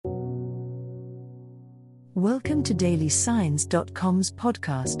Welcome to dailysigns.com's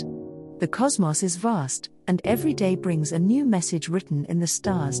podcast. The cosmos is vast, and every day brings a new message written in the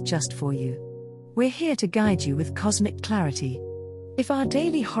stars just for you. We're here to guide you with cosmic clarity. If our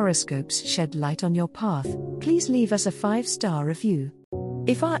daily horoscopes shed light on your path, please leave us a 5-star review.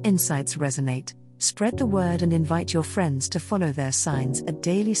 If our insights resonate, spread the word and invite your friends to follow their signs at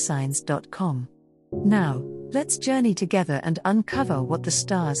dailysigns.com. Now, let's journey together and uncover what the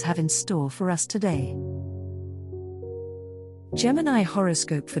stars have in store for us today. Gemini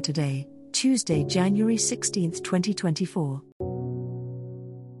horoscope for today, Tuesday, January 16, 2024.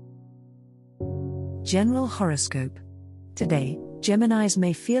 General horoscope. Today, Geminis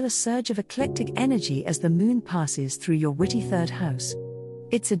may feel a surge of eclectic energy as the moon passes through your witty third house.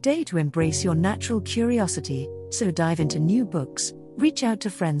 It's a day to embrace your natural curiosity, so dive into new books, reach out to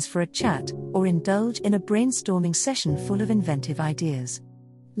friends for a chat, or indulge in a brainstorming session full of inventive ideas.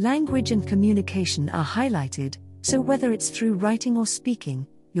 Language and communication are highlighted, so whether it's through writing or speaking,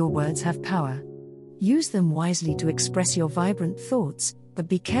 your words have power. Use them wisely to express your vibrant thoughts, but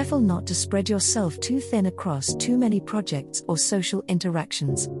be careful not to spread yourself too thin across too many projects or social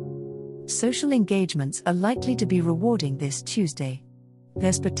interactions. Social engagements are likely to be rewarding this Tuesday.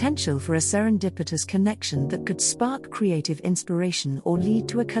 There's potential for a serendipitous connection that could spark creative inspiration or lead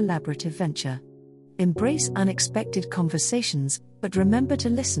to a collaborative venture. Embrace unexpected conversations, but remember to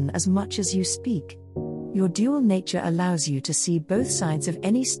listen as much as you speak. Your dual nature allows you to see both sides of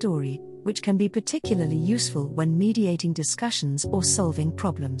any story, which can be particularly useful when mediating discussions or solving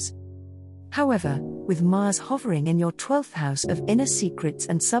problems. However, with Mars hovering in your 12th house of inner secrets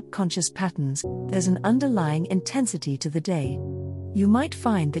and subconscious patterns, there's an underlying intensity to the day. You might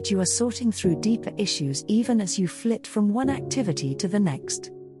find that you are sorting through deeper issues even as you flit from one activity to the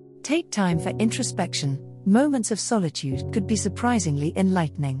next. Take time for introspection. Moments of solitude could be surprisingly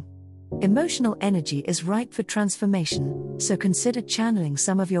enlightening. Emotional energy is ripe for transformation, so consider channeling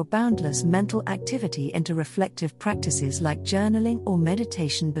some of your boundless mental activity into reflective practices like journaling or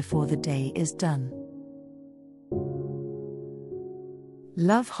meditation before the day is done.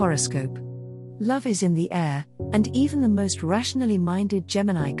 Love horoscope. Love is in the air, and even the most rationally minded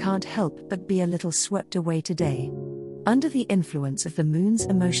Gemini can't help but be a little swept away today. Under the influence of the moon's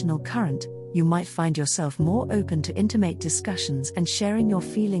emotional current, you might find yourself more open to intimate discussions and sharing your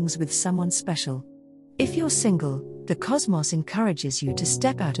feelings with someone special. If you're single, the cosmos encourages you to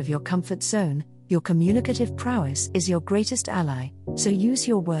step out of your comfort zone. Your communicative prowess is your greatest ally, so use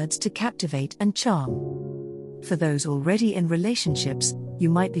your words to captivate and charm. For those already in relationships, you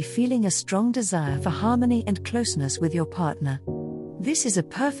might be feeling a strong desire for harmony and closeness with your partner. This is a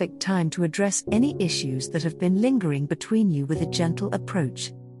perfect time to address any issues that have been lingering between you with a gentle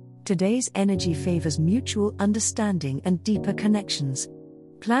approach. Today's energy favors mutual understanding and deeper connections.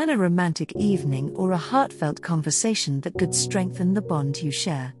 Plan a romantic evening or a heartfelt conversation that could strengthen the bond you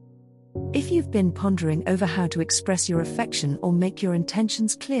share. If you've been pondering over how to express your affection or make your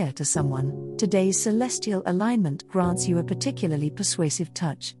intentions clear to someone, today's celestial alignment grants you a particularly persuasive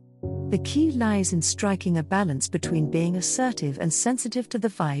touch. The key lies in striking a balance between being assertive and sensitive to the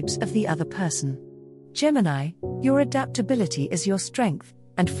vibes of the other person. Gemini, your adaptability is your strength,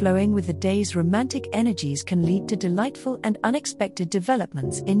 and flowing with the day's romantic energies can lead to delightful and unexpected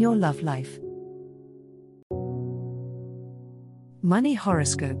developments in your love life. Money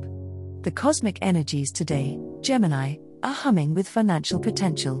horoscope. The cosmic energies today, Gemini, are humming with financial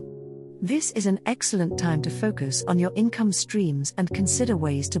potential. This is an excellent time to focus on your income streams and consider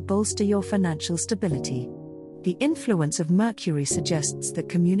ways to bolster your financial stability. The influence of Mercury suggests that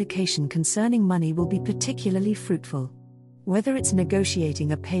communication concerning money will be particularly fruitful. Whether it's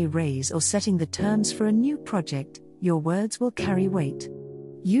negotiating a pay raise or setting the terms for a new project, your words will carry weight.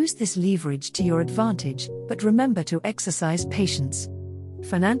 Use this leverage to your advantage, but remember to exercise patience.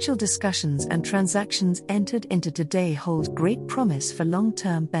 Financial discussions and transactions entered into today hold great promise for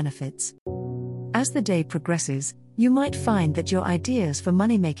long-term benefits. As the day progresses, you might find that your ideas for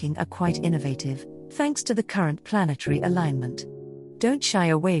money-making are quite innovative, thanks to the current planetary alignment. Don't shy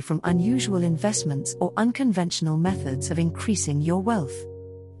away from unusual investments or unconventional methods of increasing your wealth.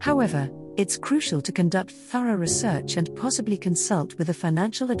 However, it's crucial to conduct thorough research and possibly consult with a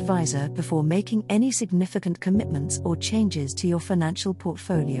financial advisor before making any significant commitments or changes to your financial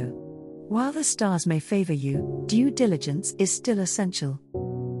portfolio. While the stars may favor you, due diligence is still essential.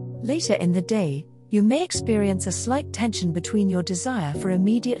 Later in the day, you may experience a slight tension between your desire for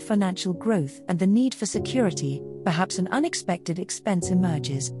immediate financial growth and the need for security. Perhaps an unexpected expense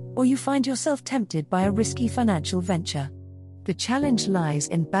emerges, or you find yourself tempted by a risky financial venture. The challenge lies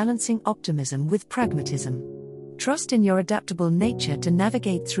in balancing optimism with pragmatism. Trust in your adaptable nature to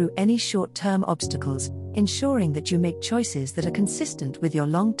navigate through any short-term obstacles, ensuring that you make choices that are consistent with your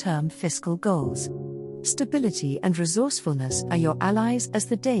long-term fiscal goals. Stability and resourcefulness are your allies as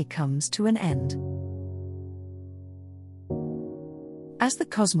the day comes to an end. As the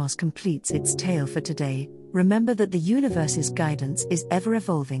cosmos completes its tale for today, remember that the universe's guidance is ever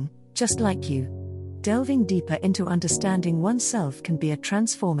evolving, just like you. Delving deeper into understanding oneself can be a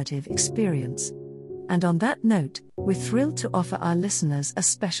transformative experience. And on that note, we're thrilled to offer our listeners a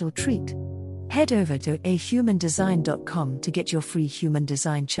special treat. Head over to ahumandesign.com to get your free human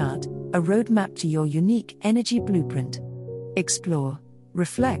design chart, a roadmap to your unique energy blueprint. Explore,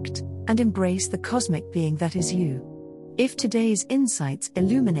 reflect, and embrace the cosmic being that is you. If today's insights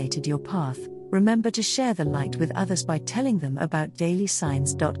illuminated your path, remember to share the light with others by telling them about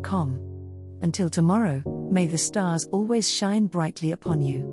dailysigns.com. Until tomorrow, may the stars always shine brightly upon you.